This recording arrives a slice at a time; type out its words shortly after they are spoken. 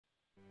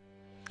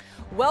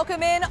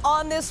Welcome in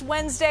on this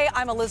Wednesday.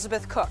 I'm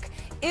Elizabeth Cook.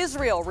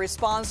 Israel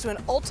responds to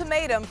an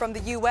ultimatum from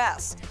the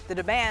U.S. The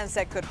demands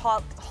that could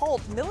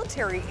halt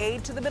military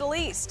aid to the Middle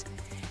East.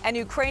 And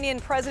Ukrainian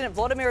President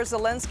Volodymyr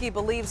Zelensky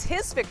believes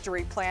his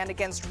victory plan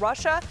against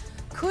Russia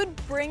could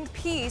bring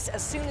peace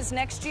as soon as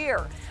next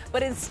year.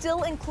 But it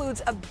still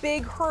includes a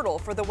big hurdle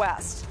for the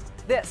West.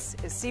 This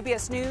is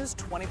CBS News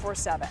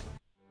 24/7.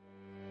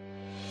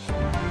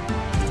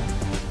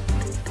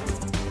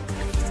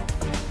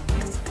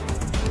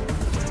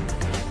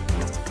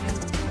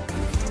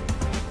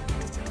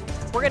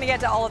 We're going to get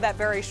to all of that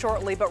very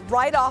shortly, but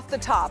right off the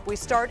top, we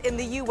start in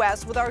the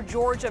U.S. with our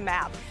Georgia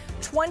map.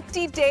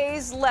 20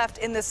 days left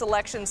in this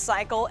election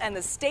cycle, and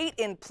the state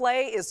in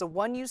play is the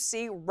one you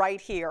see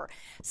right here.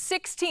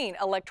 16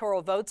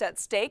 electoral votes at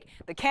stake.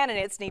 The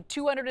candidates need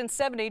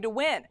 270 to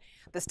win.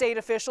 The state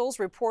officials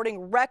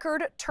reporting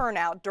record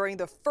turnout during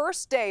the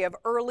first day of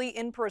early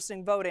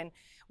in-person voting,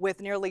 with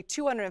nearly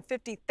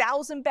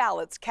 250,000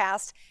 ballots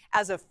cast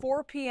as of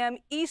 4 p.m.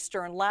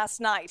 Eastern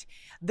last night.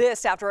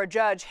 This after a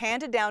judge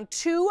handed down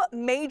two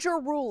major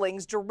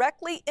rulings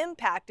directly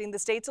impacting the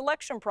state's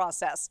election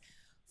process.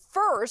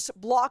 First,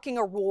 blocking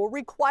a rule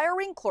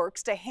requiring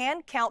clerks to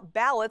hand count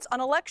ballots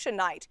on election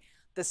night.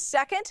 The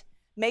second,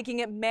 making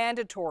it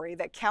mandatory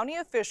that county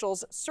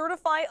officials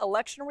certify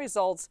election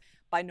results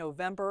by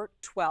November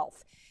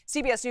 12th.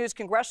 CBS News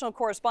congressional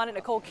correspondent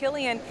Nicole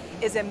Killian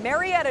is in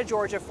Marietta,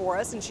 Georgia for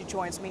us, and she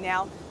joins me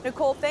now.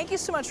 Nicole, thank you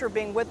so much for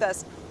being with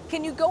us.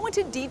 Can you go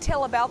into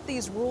detail about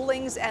these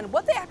rulings and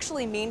what they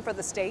actually mean for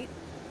the state?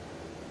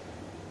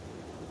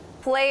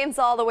 Plains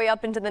all the way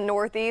up into the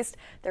Northeast,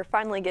 they're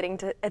finally getting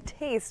a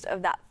taste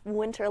of that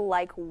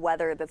winter-like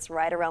weather that's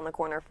right around the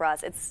corner for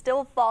us. It's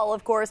still fall,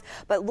 of course,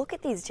 but look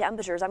at these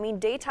temperatures. I mean,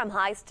 daytime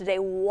highs today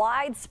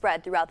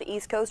widespread throughout the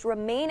East Coast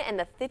remain in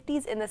the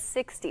 50s and the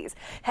 60s.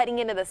 Heading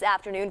into this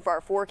afternoon for our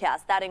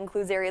forecast, that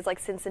includes areas like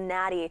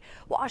Cincinnati,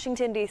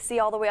 Washington, D.C.,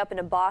 all the way up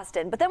into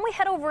Boston. But then we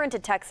head over into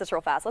Texas real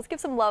fast. Let's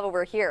give some love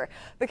over here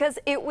because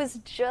it was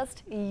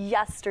just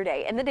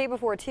yesterday and the day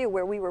before, too,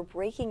 where we were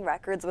breaking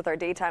records with our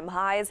daytime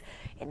highs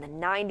in the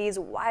 90s,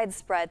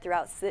 widespread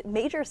throughout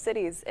major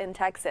cities in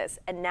Texas.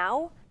 And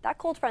now that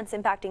cold front's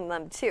impacting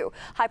them too.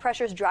 High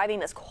pressure is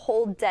driving this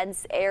cold,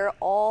 dense air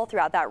all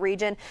throughout that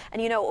region.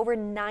 And you know, over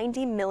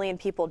 90 million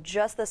people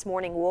just this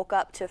morning woke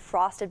up to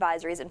frost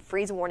advisories and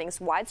freeze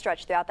warnings wide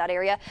stretch throughout that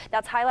area.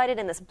 That's highlighted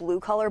in this blue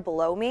color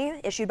below me,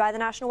 issued by the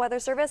National Weather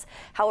Service.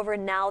 However,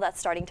 now that's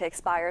starting to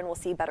expire and we'll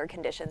see better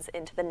conditions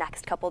into the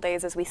next couple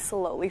days as we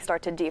slowly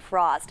start to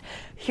defrost.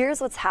 Here's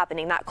what's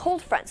happening. That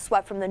cold front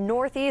swept from the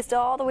northeast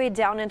all the way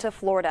down into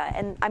Florida.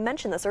 And I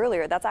mentioned this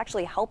earlier, that's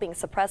actually helping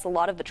suppress a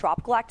lot of the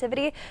tropical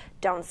activity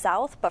down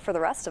south, but for the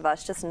rest of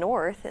us, just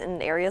north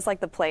in areas like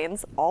the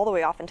plains, all the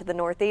way off into the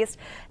northeast,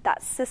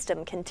 that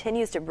system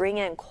continues to bring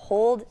in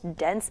cold,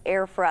 dense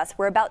air for us.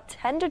 We're about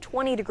 10 to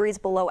 20 degrees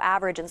below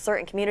average in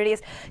certain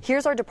communities.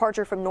 Here's our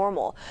departure from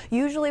normal.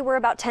 Usually we're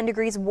about 10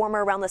 degrees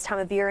warmer around this time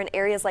of year in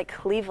areas like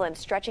Cleveland,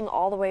 stretching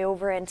all the way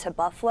over into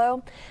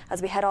Buffalo.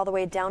 As we head all the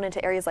way down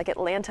into areas like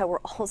Atlanta, we're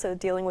also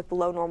dealing with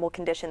below normal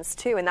conditions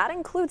too, and that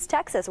includes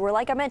Texas, where,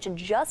 like I mentioned,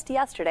 just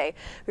yesterday,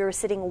 we were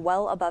sitting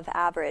well above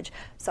average.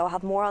 So I'll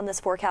have more on this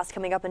forecast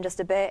coming up in just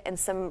a bit, and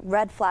some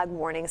red flag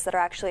warnings that are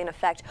actually in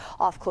effect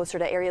off closer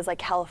to areas like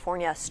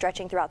California,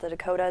 stretching throughout the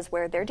Dakotas,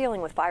 where they're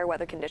dealing with fire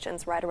weather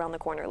conditions right around the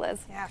corner, Liz.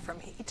 Yeah, from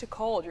heat to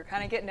cold, you're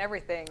kind of getting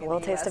everything. A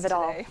little taste of it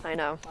all. I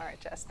know. All right,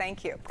 Jess,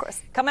 thank you. Of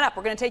course. Coming up,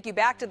 we're going to take you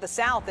back to the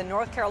south in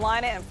North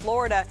Carolina and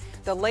Florida.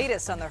 The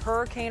latest on the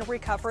hurricane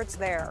recoveries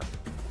there.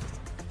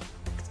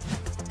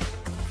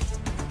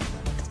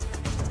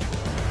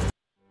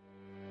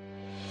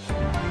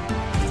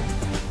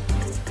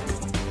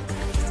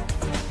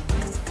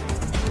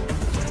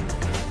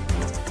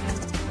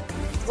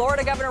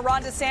 Florida Governor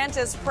Ron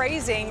DeSantis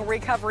praising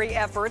recovery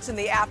efforts in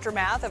the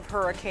aftermath of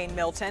Hurricane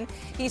Milton.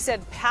 He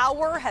said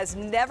power has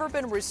never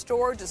been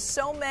restored to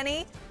so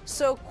many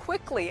so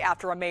quickly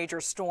after a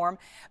major storm.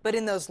 But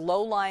in those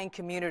low-lying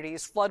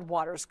communities,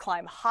 floodwaters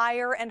climb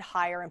higher and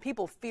higher, and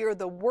people fear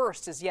the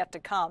worst is yet to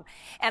come.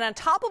 And on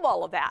top of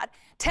all of that,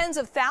 tens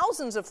of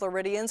thousands of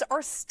Floridians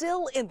are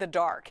still in the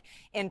dark.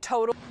 In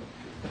total,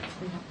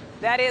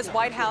 that is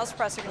White House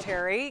Press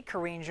Secretary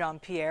Karine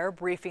Jean-Pierre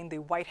briefing the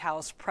White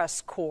House press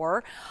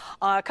corps.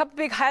 A couple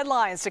big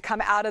headlines to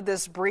come out of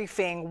this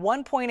briefing.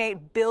 $1.8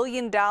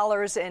 billion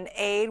in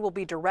aid will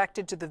be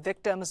directed to the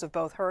victims of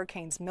both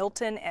Hurricanes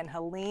Milton and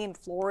Helene,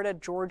 Florida,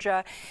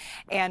 Georgia,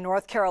 and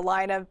North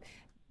Carolina.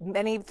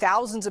 Many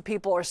thousands of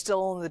people are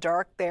still in the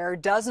dark there.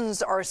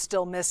 Dozens are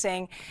still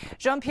missing.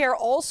 Jean-Pierre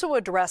also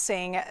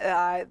addressing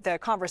the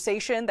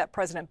conversation that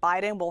President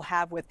Biden will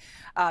have with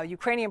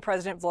Ukrainian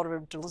President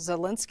Volodymyr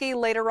Zelensky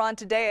later on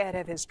today ahead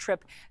of his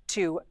trip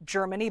to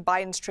Germany,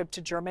 Biden's trip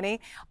to Germany,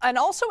 and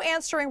also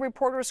answering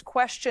reporters'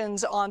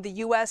 questions on the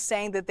U.S.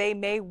 saying that they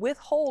may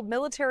withhold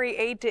military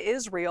aid to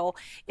Israel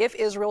if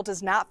Israel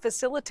does not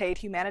facilitate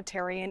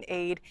humanitarian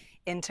aid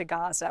into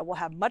Gaza. We'll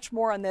have much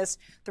more on this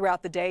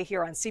throughout the day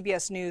here on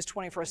CBS News. News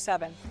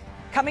 24/7.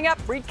 Coming up,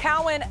 Reed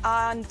Cowan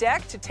on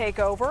deck to take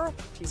over.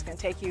 He's going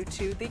to take you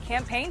to the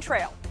campaign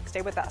trail.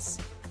 Stay with us.